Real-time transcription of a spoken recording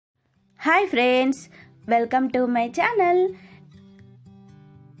Hi friends, welcome to my channel.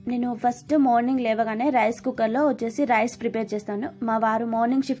 నేను first morning లేవగానే rice కుక్కర్లో వచ్చేసి రైస్ ప్రిపేర్ చేస్తాను. మా వారు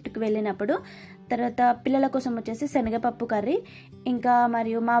మార్నింగ్ షిఫ్ట్కి వెళ్ళినప్పుడు. తర్వాత పిల్లల కోసం వచ్చేసి శనగపప్పు కర్రీ, ఇంకా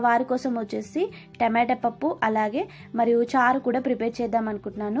మరియు మా వారి కోసం వచ్చేసి టమాటా పప్పు, అలాగే మరియు చారు కూడా ప్రిపేర్ చేద్దాం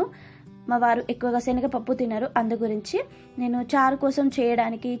అనుకుంటున్నాను. మా వారు ఎక్కువగా శనగపప్పు తినరు, అందు గురించి నేను చారు కోసం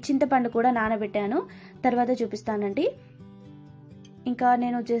చేయడానికి చింతపండు కూడా నానబెట్టాను, తర్వాత చూపిస్తానండి. ఇంకా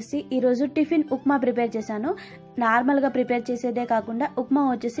నేను వచ్చేసి ఈరోజు టిఫిన్ ఉప్మా ప్రిపేర్ చేశాను. నార్మల్గా ప్రిపేర్ చేసేదే కాకుండా ఉప్మా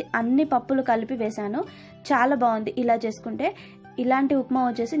వచ్చేసి అన్ని పప్పులు కలిపి వేశాను. చాలా బాగుంది ఇలా చేసుకుంటే. ఇలాంటి ఉప్మా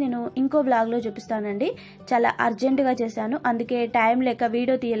వచ్చేసి నేను ఇంకో వ్లాగ్లో చూపిస్తానండి. చాలా అర్జెంటుగా చేశాను, అందుకే టైం లేక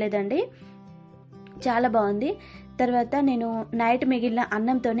వీడియో తీయలేదండి. చాలా బాగుంది. తర్వాత నేను నైట్ మిగిలిన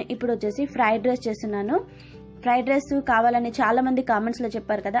అన్నంతోనే ఇప్పుడు వచ్చేసి ఫ్రైడ్ రైస్ చేస్తున్నాను. ఫ్రైడ్ రైస్ కావాలని చాలామంది కామెంట్స్లో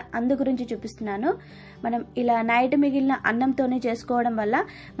చెప్పారు కదా, అందు గురించి చూపిస్తున్నాను. మనం ఇలా నైట్ మిగిలిన అన్నంతోనే చేసుకోవడం వల్ల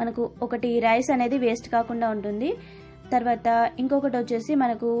మనకు ఒకటి రైస్ అనేది వేస్ట్ కాకుండా ఉంటుంది. తర్వాత ఇంకొకటి వచ్చేసి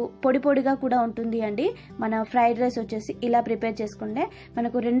మనకు పొడి పొడిగా కూడా ఉంటుంది అండి. మన ఫ్రైడ్ రైస్ వచ్చేసి ఇలా ప్రిపేర్ చేసుకుంటే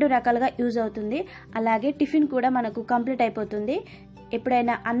మనకు రెండు రకాలుగా యూజ్ అవుతుంది. అలాగే టిఫిన్ కూడా మనకు కంప్లీట్ అయిపోతుంది.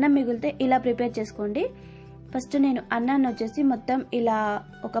 ఎప్పుడైనా అన్నం మిగిలితే ఇలా ప్రిపేర్ చేసుకోండి. ఫస్ట్ నేను అన్నాన్ని వచ్చేసి మొత్తం ఇలా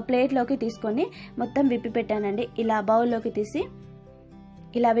ఒక ప్లేట్లోకి తీసుకొని మొత్తం విప్పి పెట్టానండి. ఇలా బౌల్లోకి తీసి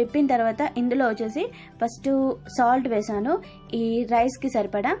ఇలా విప్పిన తర్వాత ఇందులో వచ్చేసి ఫస్ట్ సాల్ట్ వేసాను ఈ రైస్కి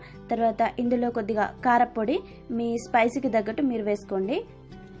సరిపడా. తర్వాత ఇందులో కొద్దిగా కారపొడి, మీ స్పైసీకి తగ్గట్టు మీరు వేసుకోండి.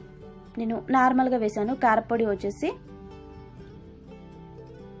 నేను నార్మల్గా వేసాను కారపొడి వచ్చేసి.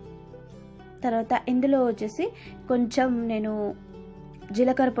 తర్వాత ఇందులో వచ్చేసి కొంచెం నేను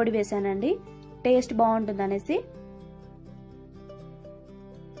జీలకర్ర పొడి వేసానండి, టేస్ట్ బాగుంటుంది అనేసి.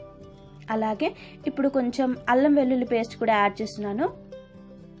 అలాగే ఇప్పుడు కొంచెం అల్లం వెల్లుల్లి పేస్ట్ కూడా యాడ్ చేస్తున్నాను.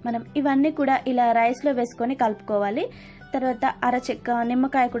 మనం ఇవన్నీ కూడా ఇలా రైస్లో వేసుకొని కలుపుకోవాలి. తర్వాత అరచెక్క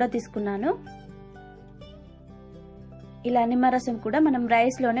నిమ్మకాయ కూడా తీసుకున్నాను. ఇలా నిమ్మరసం కూడా మనం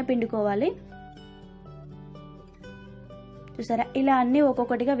రైస్లోనే పిండుకోవాలి. చూసారా, ఇలా అన్నీ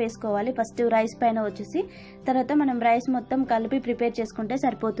ఒక్కొక్కటిగా వేసుకోవాలి ఫస్ట్ రైస్ పైన వచ్చేసి. తర్వాత మనం రైస్ మొత్తం కలిపి ప్రిపేర్ చేసుకుంటే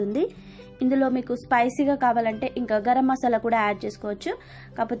సరిపోతుంది. ఇందులో మీకు స్పైసీగా కావాలంటే ఇంకా గరం మసాలా కూడా యాడ్ చేసుకోవచ్చు.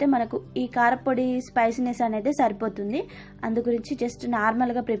 కాకపోతే మనకు ఈ కారపొడి స్పైసీనెస్ అనేది సరిపోతుంది, అందు గురించి జస్ట్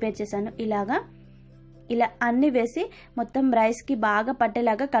నార్మల్గా ప్రిపేర్ చేశాను. ఇలా అన్నీ వేసి మొత్తం రైస్కి బాగా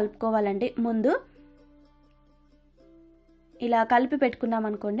పట్టేలాగా కలుపుకోవాలండి. ముందు ఇలా కలిపి పెట్టుకున్నాం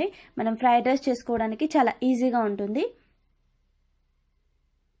అనుకోండి, మనం ఫ్రైడ్ రైస్ చేసుకోవడానికి చాలా ఈజీగా ఉంటుంది.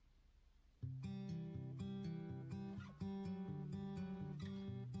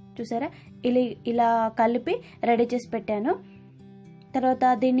 చూసారా, ఇలా కలిపి రెడీ చేసి పెట్టాను. తర్వాత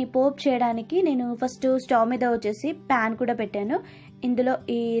దీన్ని పోప్ చేయడానికి నేను ఫస్ట్ స్టవ్ మీద వచ్చేసి ప్యాన్ కూడా పెట్టాను. ఇందులో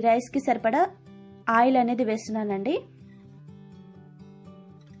ఈ రైస్కి సరిపడా ఆయిల్ అనేది వేస్తున్నానండి.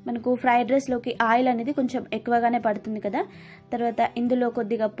 మనకు ఫ్రైడ్ రైస్లోకి ఆయిల్ అనేది కొంచెం ఎక్కువగానే పడుతుంది కదా. తర్వాత ఇందులో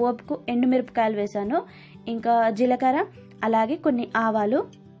కొద్దిగా పోపుకు ఎండుమిరపకాయలు వేసాను, ఇంకా జీలకర్ర, అలాగే కొన్ని ఆవాలు,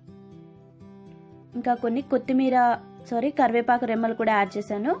 ఇంకా కొన్ని కరివేపాకు రెమ్మలు కూడా యాడ్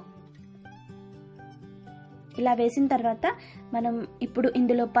చేశాను. ఇలా వేసిన తర్వాత మనం ఇప్పుడు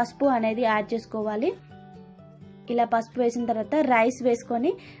ఇందులో పసుపు అనేది యాడ్ చేసుకోవాలి. ఇలా పసుపు వేసిన తర్వాత రైస్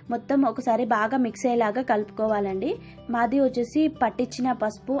వేసుకొని మొత్తం ఒకసారి బాగా మిక్స్ అయ్యేలాగా కలుపుకోవాలండి. మాది వచ్చేసి పట్టించిన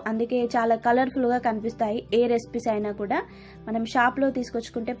పసుపు, అందుకే చాలా కలర్ఫుల్గా కనిపిస్తాయి ఏ రెసిపీస్ అయినా కూడా. మనం షాప్లో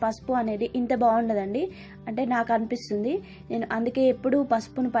తీసుకొచ్చుకుంటే పసుపు అనేది ఇంత బాగుండదండి, అంటే నాకు అనిపిస్తుంది. నేను అందుకే ఎప్పుడూ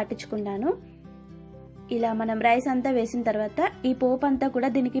పసుపును పట్టించుకుంటాను. ఇలా మనం రైస్ అంతా వేసిన తర్వాత ఈ పోపు అంతా కూడా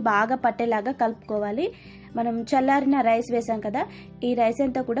దీనికి బాగా పట్టేలాగా కలుపుకోవాలి. మనం చల్లారిన రైస్ వేసాం కదా, ఈ రైస్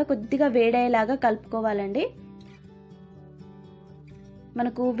అంతా కూడా కొద్దిగా వేడయ్యేలాగా కలుపుకోవాలండి.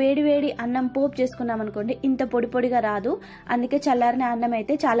 మనకు వేడి అన్నం పోపు చేసుకున్నాం అనుకోండి, ఇంత పొడి పొడిగా రాదు, అందుకే చల్లారిన అన్నం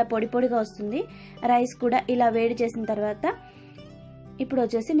అయితే చాలా పొడి పొడిగా వస్తుంది. రైస్ కూడా ఇలా వేడి చేసిన తర్వాత ఇప్పుడు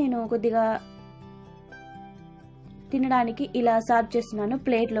వచ్చేసి నేను కొద్దిగా తినడానికి ఇలా సర్వ్ చేస్తున్నాను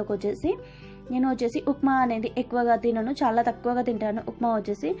ప్లేట్లోకి వచ్చేసి. నేను వచ్చేసి ఉప్మా అనేది ఎక్కువగా తినను, చాలా తక్కువగా తింటాను ఉప్మా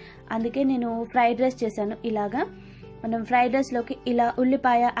వచ్చేసి, అందుకే నేను ఫ్రైడ్ రైస్ చేశాను. ఇలాగా మనం ఫ్రైడ్ రైస్లోకి ఇలా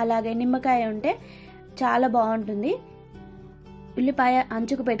ఉల్లిపాయ అలాగే నిమ్మకాయ ఉంటే చాలా బాగుంటుంది. ఉల్లిపాయ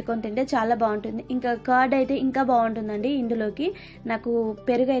అంచుకు పెట్టుకొని తింటే చాలా బాగుంటుంది. ఇంకా కర్డ్ అయితే ఇంకా బాగుంటుందండి. ఇందులోకి నాకు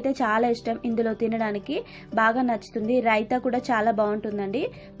పెరుగు అయితే చాలా ఇష్టం, ఇందులో తినడానికి బాగా నచ్చుతుంది. రైతా కూడా చాలా బాగుంటుందండి,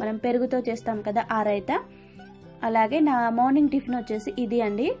 మనం పెరుగుతో చేస్తాం కదా ఆ రైతా. అలాగే నా మార్నింగ్ టిఫిన్ వచ్చేసి ఇది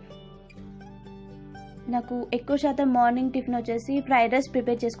అండి. నాకు ఎక్కువ శాతం మార్నింగ్ టిఫిన్ వచ్చేసి ఫ్రైడ్ రైస్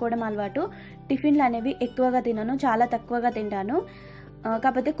ప్రిపేర్ చేసుకోవడం అలవాటు. టిఫిన్లు అనేవి ఎక్కువగా తినను, చాలా తక్కువగా తింటాను.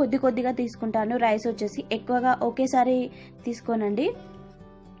 కాకపోతే కొద్దిగా తీసుకుంటాను. రైస్ వచ్చేసి ఎక్కువగా ఒకేసారి తీసుకోనండి.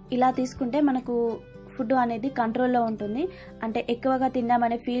 ఇలా తీసుకుంటే మనకు ఫుడ్ అనేది కంట్రోల్లో ఉంటుంది. అంటే ఎక్కువగా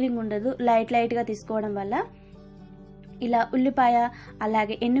తిన్నామనే ఫీలింగ్ ఉండదు లైట్గా తీసుకోవడం వల్ల. ఇలా ఉల్లిపాయ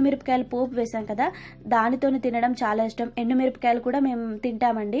అలాగే ఎండుమిరపకాయలు పోపు వేసాం కదా, దానితోనే తినడం చాలా ఇష్టం. ఎండుమిరపకాయలు కూడా మేము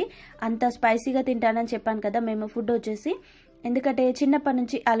తింటామండి. అంత స్పైసీగా తింటానని చెప్పాను కదా మేము ఫుడ్ వచ్చేసి, ఎందుకంటే చిన్నప్పటి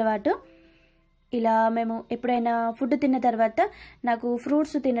నుంచి అలవాటు. ఇలా మేము ఎప్పుడైనా ఫుడ్ తిన్న తర్వాత నాకు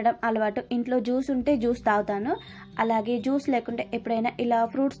ఫ్రూట్స్ తినడం అలవాటు. ఇంట్లో జ్యూస్ ఉంటే జ్యూస్ తాగుతాను, అలాగే జ్యూస్ లేకుంటే ఎప్పుడైనా ఇలా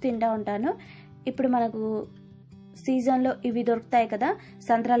ఫ్రూట్స్ తింటూ ఉంటాను. ఇప్పుడు మనకు సీజన్లో ఇవి దొరుకుతాయి కదా,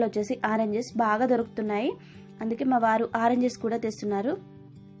 సంత్రాలు వచ్చేసి ఆరెంజెస్ బాగా దొరుకుతున్నాయి. అందుకే మా వారు ఆరెంజెస్ కూడా తెస్తున్నారు.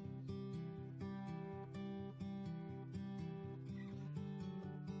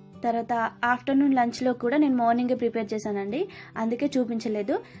 తర్వాత ఆఫ్టర్నూన్ లంచ్లో కూడా నేను మార్నింగే ప్రిపేర్ చేశానండి, అందుకే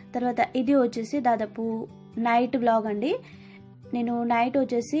చూపించలేదు. తర్వాత ఇది వచ్చేసి దాదాపు నైట్ వ్లాగ్ అండి. నేను నైట్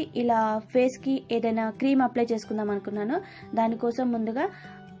వచ్చేసి ఇలా ఫేస్కి ఏదైనా క్రీమ్ అప్లై చేసుకుందాం అనుకున్నాను. దానికోసం ముందుగా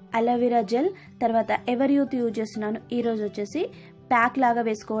అలోవెరా జెల్, తర్వాత ఎవర్ యూత్ యూజ్ చేస్తున్నాను. ఈరోజు వచ్చేసి ప్యాక్ లాగా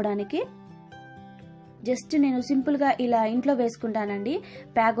వేసుకోవడానికి. జస్ట్ నేను సింపుల్గా ఇలా ఇంట్లో వేసుకుంటానండి.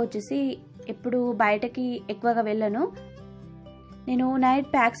 ప్యాక్ వచ్చేసి ఎప్పుడు బయటకి ఎక్కువగా వెళ్ళను. నేను నైట్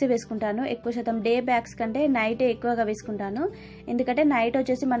ప్యాక్సే వేసుకుంటాను. ఎక్కువ శాతం డే ప్యాక్స్ కంటే నైటే ఎక్కువగా వేసుకుంటాను. ఎందుకంటే నైట్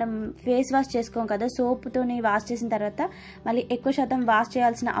వచ్చేసి మనం ఫేస్ వాష్ చేసుకోం కదా, సోప్తోని వాష్ చేసిన తర్వాత మళ్ళీ ఎక్కువ శాతం వాష్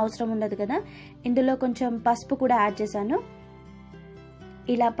చేయాల్సిన అవసరం ఉండదు కదా. ఇందులో కొంచెం పసుపు కూడా యాడ్ చేశాను.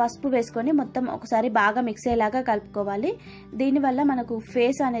 ఇలా పసుపు వేసుకొని మొత్తం ఒకసారి బాగా మిక్స్ అయ్యేలాగా కలుపుకోవాలి. దీనివల్ల మనకు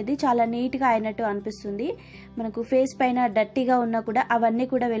ఫేస్ అనేది చాలా నీట్గా అయినట్టు అనిపిస్తుంది. మనకు ఫేస్ పైన డర్టీగా ఉన్నా కూడా అవన్నీ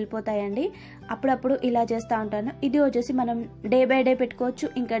కూడా వెళ్ళిపోతాయండి. అప్పుడప్పుడు ఇలా చేస్తూ ఉంటాను. ఇది వచ్చేసి మనం డే బై డే పెట్టుకోవచ్చు,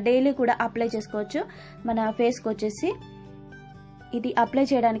 ఇంకా డైలీ కూడా అప్లై చేసుకోవచ్చు మన ఫేస్కి వచ్చేసి. ఇది అప్లై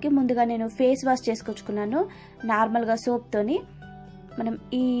చేయడానికి ముందుగా నేను ఫేస్ వాష్ చేసుకొచ్చుకున్నాను నార్మల్గా సోప్తోని. మనం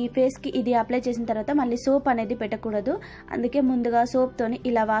ఈ ఫేస్కి ఇది అప్లై చేసిన తర్వాత మళ్ళీ సోప్ అనేది పెట్టకూడదు, అందుకే ముందుగా సోప్తోని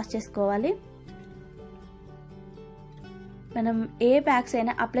ఇలా వాష్ చేసుకోవాలి. మనం ఏ ప్యాక్స్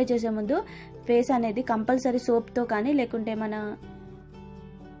అయినా అప్లై చేసే ముందు ఫేస్ అనేది కంపల్సరీ సోప్తో కానీ లేకుంటే మన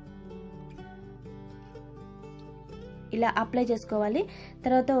ఇలా అప్లై చేసుకోవాలి.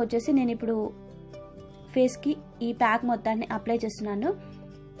 తర్వాత వచ్చేసి నేను ఇప్పుడు ఫేస్కి ఈ ప్యాక్ మొత్తాన్ని అప్లై చేస్తున్నాను.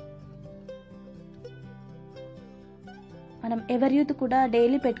 మనం ఎవర్ యూత్ కూడా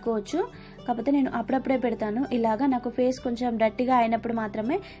డైలీ పెట్టుకోవచ్చు, కాకపోతే నేను అప్పుడప్పుడే పెడతాను. ఇలాగా నాకు ఫేస్ కొంచెం డర్టీగా అయినప్పుడు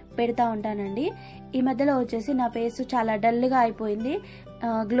మాత్రమే పెడతా ఉంటానండి. ఈ మధ్యలో వచ్చేసి నా ఫేస్ చాలా డల్గా అయిపోయింది,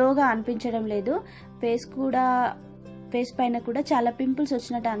 గ్లోగా అనిపించడం లేదు. ఫేస్ పైన కూడా చాలా పింపుల్స్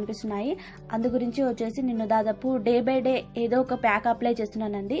వచ్చినట్టు అనిపిస్తున్నాయి. అందు గురించి వచ్చేసి నేను దాదాపు డే బై డే ఏదో ఒక ప్యాక్ అప్లై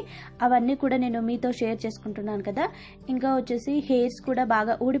చేస్తున్నానండి. అవన్నీ కూడా నేను మీతో షేర్ చేసుకుంటున్నాను కదా. ఇంకా వచ్చేసి హెయిర్స్ కూడా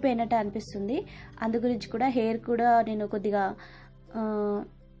బాగా ఊడిపోయినట్టు అనిపిస్తుంది. అందు గురించి కూడా హెయిర్ కూడా నేను కొద్దిగా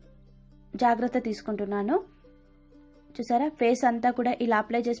జాగ్రత్త తీసుకుంటున్నాను. చూసారా, ఫేస్ అంతా కూడా ఇలా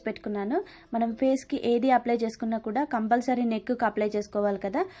అప్లై చేసి పెట్టుకున్నాను. మనం ఫేస్కి ఏది అప్లై చేసుకున్నా కూడా కంపల్సరీ నెక్కి అప్లై చేసుకోవాలి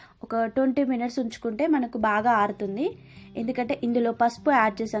కదా. ఒక 20 మినిట్స్ ఉంచుకుంటే మనకు బాగా ఆరుతుంది. ఎందుకంటే ఇందులో పసుపు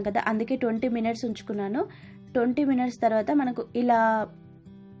యాడ్ చేసాం కదా, అందుకే 20 మినిట్స్ ఉంచుకున్నాను. 20 మినిట్స్ తర్వాత మనకు ఇలా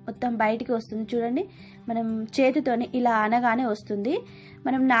మొత్తం బయటికి వస్తుంది చూడండి. మనం చేతితోని ఇలా అనగానే వస్తుంది.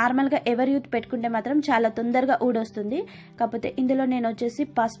 మనం నార్మల్గా ఎవర్ యూత్ పెట్టుకుంటే మాత్రం చాలా తొందరగా ఊడొస్తుంది. కాకపోతే ఇందులో నేను వచ్చేసి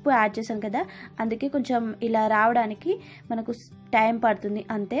పసుపు యాడ్ చేశాను కదా, అందుకే కొంచెం ఇలా రావడానికి మనకు టైం పడుతుంది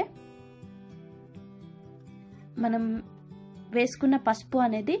అంతే. మనం వేసుకున్న పసుపు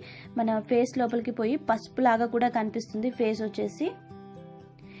అనేది మన ఫేస్ లోపలికి పోయి పసుపు లాగా కూడా కనిపిస్తుంది ఫేస్ వచ్చేసి.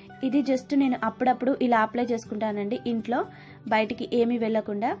 ఇది జస్ట్ నేను అప్పుడప్పుడు ఇలా అప్లై చేసుకుంటానండి ఇంట్లో, బయటికి ఏమీ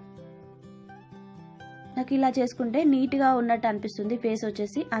వెళ్ళకుండా. నాకు ఇలా చేసుకుంటే నీట్గా ఉన్నట్టు అనిపిస్తుంది ఫేస్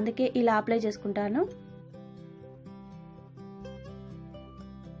వచ్చేసి, అందుకే ఇలా అప్లై చేసుకుంటాను.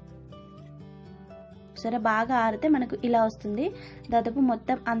 సరే, బాగా ఆరితే మనకు ఇలా వస్తుంది. దాదాపు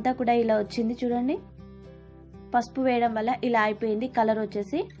మొత్తం అంతా కూడా ఇలా వచ్చింది చూడండి. పసుపు వేయడం వల్ల ఇలా అయిపోయింది కలర్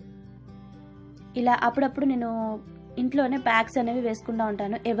వచ్చేసి. ఇలా అప్పుడప్పుడు నేను ఇంట్లోనే ప్యాక్స్ అనేవి వేసుకుంటూ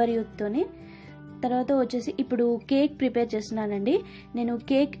ఉంటాను ఎవర్ యూత్తోని. తర్వాత వచ్చేసి ఇప్పుడు కేక్ ప్రిపేర్ చేస్తున్నానండి. నేను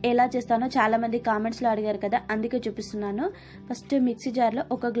కేక్ ఎలా చేస్తానో చాలామంది కామెంట్స్లో అడిగారు కదా, అందుకే చూపిస్తున్నాను. ఫస్ట్ మిక్సీ జార్లో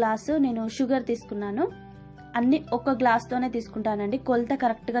 1 గ్లాసు నేను షుగర్ తీసుకున్నాను. అన్ని 1 గ్లాస్తోనే తీసుకుంటానండి, కొలత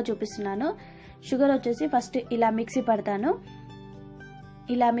కరెక్ట్గా చూపిస్తున్నాను. షుగర్ వచ్చేసి ఫస్ట్ ఇలా మిక్సీ పడతాను.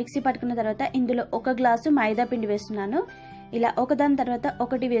 ఇలా మిక్సీ పట్టుకున్న తర్వాత ఇందులో 1 గ్లాసు మైదా పిండి వేస్తున్నాను. ఇలా ఒకదాని తర్వాత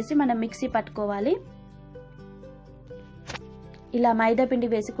ఒకటి వేసి మనం మిక్సీ పట్టుకోవాలి. ఇలా మైదా పిండి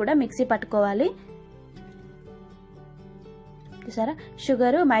వేసి కూడా మిక్సీ పట్టుకోవాలి. చూసారా,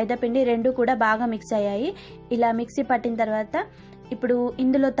 షుగరు మైదా పిండి రెండు కూడా బాగా మిక్స్ అయ్యాయి. ఇలా మిక్సీ పట్టిన తర్వాత ఇప్పుడు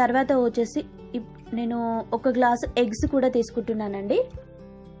ఇందులో తర్వాత వచ్చేసి నేను 1 గ్లాసు ఎగ్స్ కూడా తీసుకుంటున్నానండి.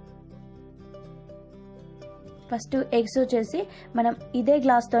 ఫస్ట్ ఎగ్స్ వచ్చేసి మనం ఇదే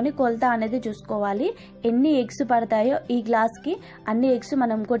గ్లాస్తోని కొలత అనేది చూసుకోవాలి. ఎన్ని ఎగ్స్ పడతాయో ఈ గ్లాస్కి అన్ని ఎగ్స్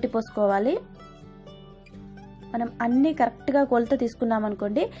మనం కొట్టిపోసుకోవాలి. మనం అన్నీ కరెక్ట్గా కొలత తీసుకున్నాం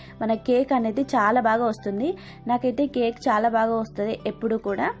అనుకోండి, మన కేక్ అనేది చాలా బాగా వస్తుంది. నాకైతే కేక్ చాలా బాగా వస్తుంది ఎప్పుడు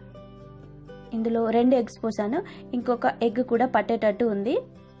కూడా. ఇందులో 2 ఎగ్స్ పోసాను, ఇంకొక ఎగ్ కూడా పట్టేటట్టు ఉంది.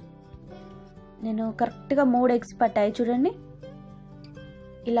 నేను కరెక్ట్గా 3 ఎగ్స్ పట్టాయి చూడండి.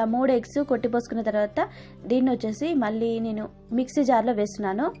 ఇలా 3 ఎగ్స్ కొట్టిపోసుకున్న తర్వాత దీన్ని వచ్చేసి మళ్ళీ నేను మిక్సీ జార్లో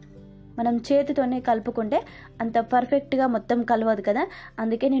వేస్తున్నాను. మనం చేతితోనే కలుపుకుంటే అంత పర్ఫెక్ట్గా మొత్తం కలవదు కదా,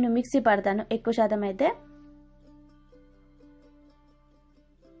 అందుకే నేను మిక్సీ పడతాను ఎక్కువ శాతం అయితే.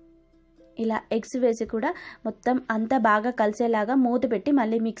 ఇలా ఎగ్స్ వేసి కూడా మొత్తం అంతా బాగా కలిసేలాగా మూత పెట్టి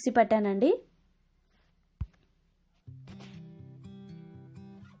మళ్ళీ మిక్సీ పట్టానండి.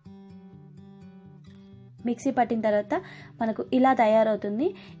 మిక్సీ పట్టిన తర్వాత మనకు ఇలా తయారవుతుంది.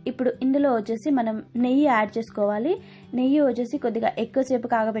 ఇప్పుడు ఇందులో వచ్చేసి మనం నెయ్యి యాడ్ చేసుకోవాలి. నెయ్యి వచ్చేసి కొద్దిగా ఎక్కువసేపు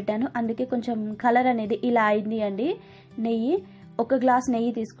కాగబెట్టాను, అందుకే కొంచెం కలర్ అనేది ఇలా అయింది అండి. నెయ్యి 1 గ్లాస్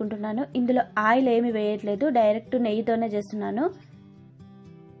నెయ్యి తీసుకుంటున్నాను. ఇందులో ఆయిల్ ఏమి వేయట్లేదు, డైరెక్ట్ నెయ్యితోనే చేస్తున్నాను.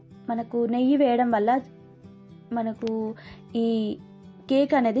 మనకు నెయ్యి వేయడం వల్ల మనకు ఈ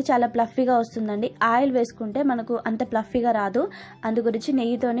కేక్ అనేది చాలా ప్లఫీగా వస్తుందండి. ఆయిల్ వేసుకుంటే మనకు అంత ప్లఫీగా రాదు, అందు గురించి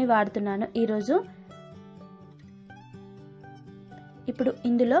నెయ్యితోనే వాడుతున్నాను ఈరోజు. ఇప్పుడు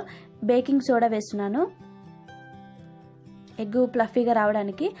ఇందులో బేకింగ్ సోడా వేస్తున్నాను ఎగ్ ప్లఫీగా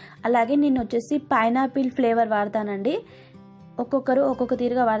రావడానికి. అలాగే నేను వచ్చేసి పైనాపిల్ ఫ్లేవర్ వాడతానండి. ఒక్కొక్కరు ఒక్కొక్క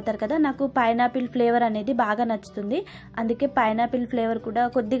తీరుగా వాడతారు కదా, నాకు పైనాపిల్ ఫ్లేవర్ అనేది బాగా నచ్చుతుంది, అందుకే పైనాపిల్ ఫ్లేవర్ కూడా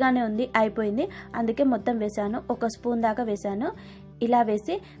కొద్దిగానే ఉంది, అయిపోయింది, అందుకే మొత్తం వేసాను. 1 స్పూన్ దాకా వేసాను. ఇలా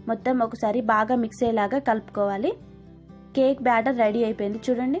వేసి మొత్తం ఒకసారి బాగా మిక్స్ అయ్యేలాగా కలుపుకోవాలి. కేక్ బ్యాటర్ రెడీ అయిపోయింది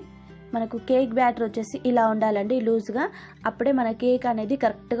చూడండి. మనకు కేక్ బ్యాటర్ వచ్చేసి ఇలా ఉండాలండి, లూజ్గా, అప్పుడే మన కేక్ అనేది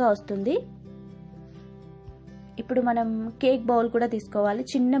కరెక్ట్గా వస్తుంది. ఇప్పుడు మనం కేక్ బౌల్ కూడా తీసుకోవాలి.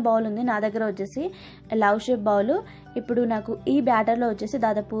 చిన్న బౌల్ ఉంది నా దగ్గర వచ్చేసి, లవ్ షేప్ బౌల్. ఇప్పుడు నాకు ఈ బ్యాటర్లో వచ్చేసి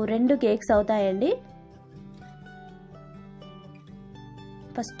దాదాపు 2 కేక్స్ అవుతాయండి.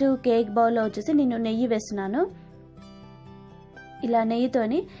 ఫస్ట్ కేక్ బౌల్లో వచ్చేసి నేను నెయ్యి వేస్తున్నాను. ఇలా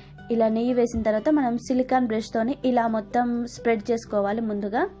నెయ్యి వేసిన తర్వాత మనం సిలికాన్ బ్రష్తోని ఇలా మొత్తం స్ప్రెడ్ చేసుకోవాలి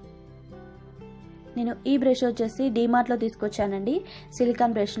ముందుగా. నేను ఈ బ్రష్ వచ్చేసి డీమార్ట్లో తీసుకొచ్చానండి.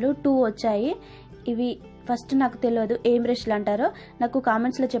 సిలికాన్ బ్రష్లు 2 వచ్చాయి. ఇవి ఫస్ట్ నాకు తెలియదు ఏం బ్రష్లు అంటారో, నాకు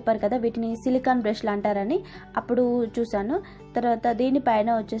కామెంట్స్లో చెప్పారు కదా వీటిని సిలికాన్ బ్రష్లు అంటారని, అప్పుడు చూశాను. తర్వాత దీనిపైన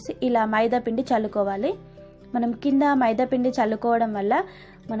వచ్చేసి ఇలా మైదా పిండి చల్లుకోవాలి. మనం కింద మైదా పిండి చల్లుకోవడం వల్ల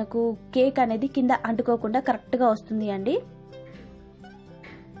మనకు కేక్ అనేది కింద అంటుకోకుండా కరెక్ట్గా వస్తుంది అండి.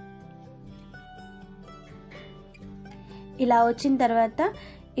 ఇలా వచ్చిన తర్వాత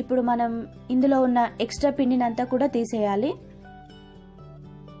ఇప్పుడు మనం ఇందులో ఉన్న ఎక్స్ట్రా పిండిని అంతా కూడా తీసేయాలి.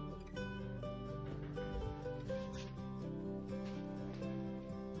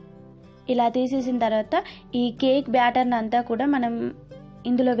 ఇలా తీసేసిన తర్వాత ఈ కేక్ బ్యాటర్ని అంతా కూడా మనం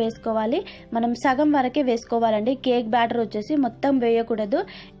ఇందులో వేసుకోవాలి. మనం సగం వరకే వేసుకోవాలండి. కేక్ బ్యాటర్ వచ్చేసి మొత్తం వేయకూడదు,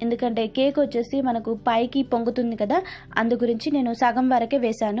 ఎందుకంటే కేక్ వచ్చేసి మనకు పైకి పొంగుతుంది కదా, అందు గురించి నేను సగం వరకే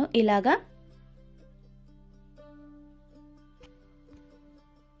వేసాను. ఇలాగా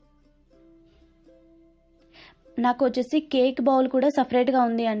నాకు వచ్చేసి కేక్ బౌల్ కూడా సపరేట్గా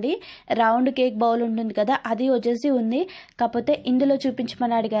ఉంది అండి. రౌండ్ కేక్ బౌల్ ఉంటుంది కదా, అది వచ్చేసి ఉంది. కాకపోతే ఇందులో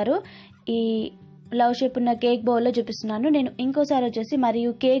చూపించమని అడిగారు, ఈ లవ్ షేప్ ఉన్న కేక్ బౌల్లో చూపిస్తున్నాను నేను. ఇంకోసారి వచ్చేసి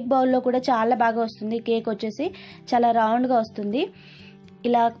మరియు కేక్ బౌల్లో కూడా చాలా బాగా వస్తుంది. కేక్ వచ్చేసి చాలా రౌండ్గా వస్తుంది.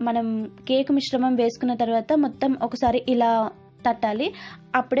 ఇలా మనం కేక్ మిశ్రమం వేసుకున్న తర్వాత మొత్తం ఒకసారి ఇలా తట్టాలి,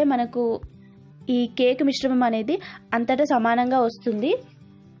 అప్పుడే మనకు ఈ కేక్ మిశ్రమం అనేది అంతటా సమానంగా వస్తుంది.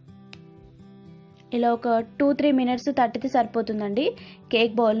 ఇలా ఒక 2-3 మినిట్స్ తట్టితే సరిపోతుందండి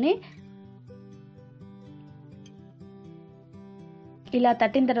కేక్ బౌల్ని. ఇలా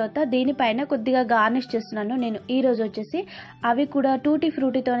తట్టిన తర్వాత దీనిపైన కొద్దిగా గార్నిష్ చేస్తున్నాను నేను. ఈరోజు వచ్చేసి అవి కూడా టూటీ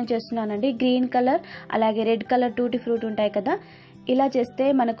ఫ్రూటీతోనే చేస్తున్నానండి. గ్రీన్ కలర్ అలాగే రెడ్ కలర్ టూటీ ఫ్రూట్ ఉంటాయి కదా, ఇలా చేస్తే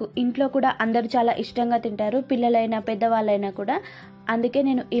మనకు ఇంట్లో కూడా అందరూ చాలా ఇష్టంగా తింటారు, పిల్లలైనా పెద్దవాళ్ళైనా కూడా. అందుకే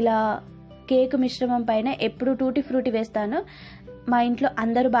నేను ఇలా కేక్ మిశ్రమం పైన ఎప్పుడు టూటీ ఫ్రూటీ వేస్తాను. మా ఇంట్లో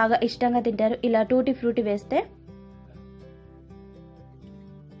అందరూ బాగా ఇష్టంగా తింటారు ఇలా టూటీ ఫ్రూటీ వేస్తే.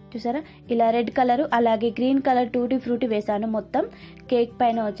 చూసారా, ఇలా రెడ్ కలర్ అలాగే గ్రీన్ కలర్ టూటీ ఫ్రూటీ వేసాను మొత్తం కేక్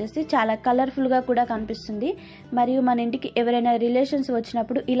పైన. వచ్చేసి చాలా కలర్ఫుల్గా కూడా కనిపిస్తుంది. మరియు మన ఇంటికి ఎవరైనా రిలేషన్స్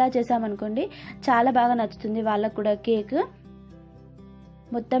వచ్చినప్పుడు ఇలా చేసామనుకోండి చాలా బాగా నచ్చుతుంది వాళ్ళకు కూడా కేక్.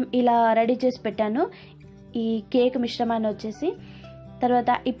 మొత్తం ఇలా రెడీ చేసి పెట్టాను ఈ కేక్ మిశ్రమాన్ని వచ్చేసి. తర్వాత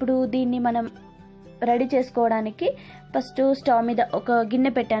ఇప్పుడు దీన్ని మనం రెడీ చేసుకోవడానికి ఫస్ట్ స్టవ్ మీద ఒక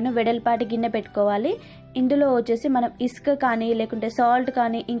గిన్నె పెట్టాను. వెడల్పాటి గిన్నె పెట్టుకోవాలి. ఇందులో వచ్చేసి మనం ఇసుక కానీ లేకుంటే సాల్ట్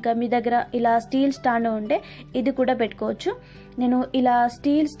కానీ ఇంకా మీ దగ్గర ఇలా స్టీల్ స్టాండ్ ఉంటే ఇది కూడా పెట్టుకోవచ్చు. నేను ఇలా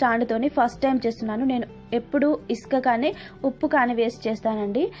స్టీల్ స్టాండ్తోని ఫస్ట్ టైం చేస్తున్నాను. నేను ఎప్పుడు ఇసుక కానీ ఉప్పు కానీ వేస్ట్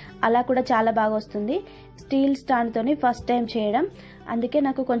చేస్తానండి. అలా కూడా చాలా బాగా వస్తుంది. స్టీల్ స్టాండ్తోని ఫస్ట్ టైం చేయడం, అందుకే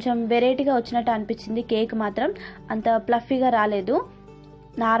నాకు కొంచెం వెరైటీగా వచ్చినట్టు అనిపించింది. కేక్ మాత్రం అంత ప్లఫీగా రాలేదు,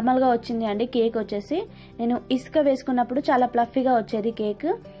 నార్మల్గా వచ్చింది అండి. కేక్ వచ్చేసి నేను ఇసుక వేసుకున్నప్పుడు చాలా ప్లఫీగా వచ్చేది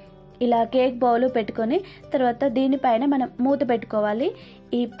కేక్. ఇలా కేక్ బౌల్ పెట్టుకొని తర్వాత దీనిపైన మనం మూత పెట్టుకోవాలి.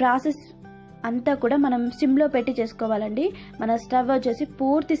 ఈ ప్రాసెస్ అంతా కూడా మనం సిమ్లో పెట్టి చేసుకోవాలండి. మన స్టవ్ వచ్చేసి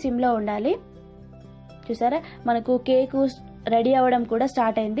పూర్తి సిమ్లో ఉండాలి. చూసారా, మనకు కేకు రెడీ అవ్వడం కూడా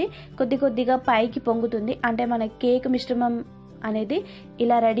స్టార్ట్ అయింది. కొద్ది కొద్దిగా పైకి పొంగుతుంది, అంటే మన కేక్ మిశ్రమం అనేది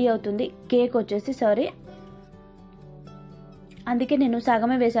ఇలా రెడీ అవుతుంది. కేక్ వచ్చేసి అందుకే నేను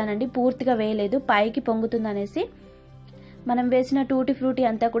సగమే వేసానండి, పూర్తిగా వేయలేదు, పైకి పొంగుతుంది అనేసి. మనం వేసిన టూటీ ఫ్రూటీ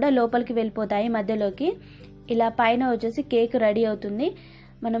అంతా కూడా లోపలికి వెళ్ళిపోతాయి మధ్యలోకి. ఇలా పైన వచ్చేసి కేక్ రెడీ అవుతుంది.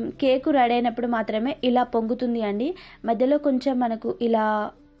 మనం కేకు రెడీ అయినప్పుడు మాత్రమే ఇలా పొంగుతుంది అండి. మధ్యలో కొంచెం మనకు ఇలా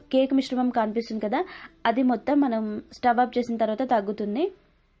కేక్ మిశ్రమం కనిపిస్తుంది కదా, అది మొత్తం మనం స్టవ్ ఆఫ్ చేసిన తర్వాత తగ్గుతుంది.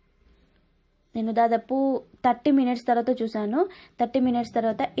 నేను దాదాపు 30 మినిట్స్ తర్వాత చూసాను. 30 మినిట్స్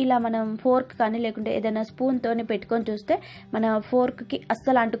తర్వాత ఇలా మనం ఫోర్క్ కానీ లేకుంటే ఏదైనా స్పూన్తోని పెట్టుకొని చూస్తే మన ఫోర్క్కి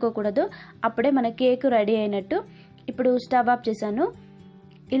అస్సలు అంటుకోకూడదు, అప్పుడే మన కేక్ రెడీ అయినట్టు. ఇప్పుడు స్టవ్ ఆఫ్ చేశాను.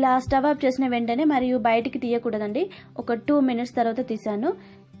 ఇలా స్టవ్ ఆఫ్ చేసిన వెంటనే మరియు బయటికి తీయకూడదండి. ఒక 2 మినిట్స్ తర్వాత తీసాను.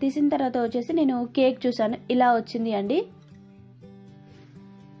 తీసిన తర్వాత వచ్చేసి నేను కేక్ చూసాను, ఇలా వచ్చింది అండి.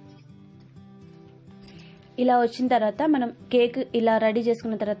 ఇలా వచ్చిన తర్వాత మనం కేక్ ఇలా రెడీ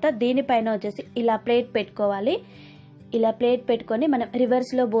చేసుకున్న తర్వాత దీనిపైన వచ్చేసి ఇలా ప్లేట్ పెట్టుకోవాలి. ఇలా ప్లేట్ పెట్టుకొని మనం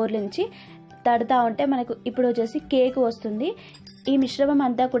రివర్స్లో బోర్లించి తడుతూ ఉంటే మనకు ఇప్పుడు వచ్చేసి కేక్ వస్తుంది. ఈ మిశ్రమం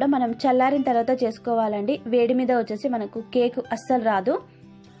అంతా కూడా మనం చల్లారిన తర్వాత చేసుకోవాలండి. వేడి మీద వచ్చేసి మనకు కేక్ అస్సలు రాదు.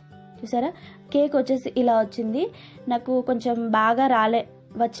 చూసారా, కేక్ వచ్చేసి ఇలా వచ్చింది. నాకు కొంచెం బాగా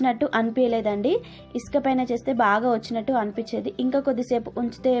వచ్చినట్టు అనిపించలేదండి. ఇసుక పైన చేస్తే బాగా వచ్చినట్టు అనిపించేది. ఇంకా కొద్దిసేపు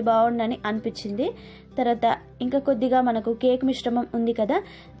ఉంచితే బాగుండని అనిపించింది. తర్వాత ఇంకా కొద్దిగా మనకు కేక్ మిశ్రమం ఉంది కదా,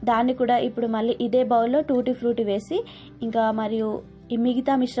 దాన్ని కూడా ఇప్పుడు మళ్ళీ ఇదే బౌల్లో టూటీ ఫ్రూటీ వేసి ఇంకా మరియు ఈ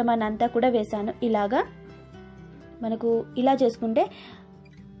మిగతా మిశ్రమాన్ని అంతా కూడా వేసాను. ఇలాగా మనకు ఇలా చేసుకుంటే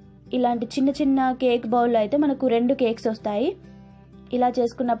ఇలాంటి చిన్న చిన్న కేక్ బౌల్లో అయితే మనకు 2 కేక్స్ వస్తాయి. ఇలా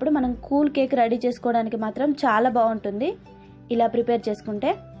చేసుకున్నప్పుడు మనం కూల్ కేక్ రెడీ చేసుకోవడానికి మాత్రం చాలా బాగుంటుంది ఇలా ప్రిపేర్ చేసుకుంటే.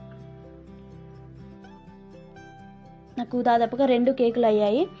 నాకు దాదాపుగా 2 కేకులు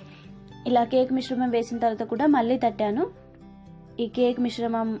అయ్యాయి. ఇలా కేక్ మిశ్రమం వేసిన తర్వాత కూడా మళ్ళీ తట్టాను ఈ కేక్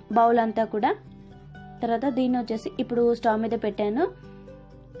మిశ్రమం బౌల్ అంతా కూడా. తర్వాత దీన్ని వచ్చేసి ఇప్పుడు స్టవ్ మీద పెట్టాను.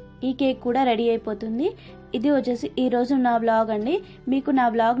 ఈ కేక్ కూడా రెడీ అయిపోతుంది. ఇది వచ్చేసి ఈరోజు నా వ్లాగ్ అండి. మీకు నా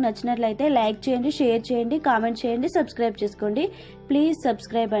వ్లాగ్ నచ్చినట్లయితే లైక్ చేయండి, షేర్ చేయండి, కామెంట్ చేయండి, సబ్స్క్రైబ్ చేసుకోండి. ప్లీజ్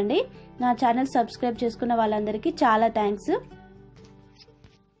సబ్స్క్రైబ్ అండి. నా ఛానల్ సబ్స్క్రైబ్ చేసుకున్న వాళ్ళందరికీ చాలా థ్యాంక్స్.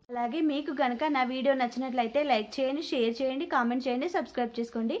 అలాగే మీకు కనుక నా వీడియో నచ్చినట్లయితే లైక్ చేయండి, షేర్ చేయండి, కామెంట్ చేయండి, సబ్స్క్రైబ్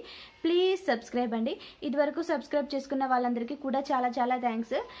చేసుకోండి. ప్లీజ్ సబ్స్క్రైబ్ అండి. ఇదివరకు సబ్స్క్రైబ్ చేసుకున్న వాళ్ళందరికీ కూడా చాలా చాలా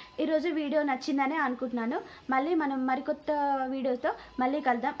థ్యాంక్స్. ఈరోజు వీడియో నచ్చిందనే అనుకుంటున్నాను. మళ్ళీ మనం మరికొత్త వీడియోతో మళ్ళీ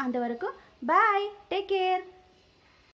కలుద్దాం. అంతవరకు బాయ్, టేక్ కేర్.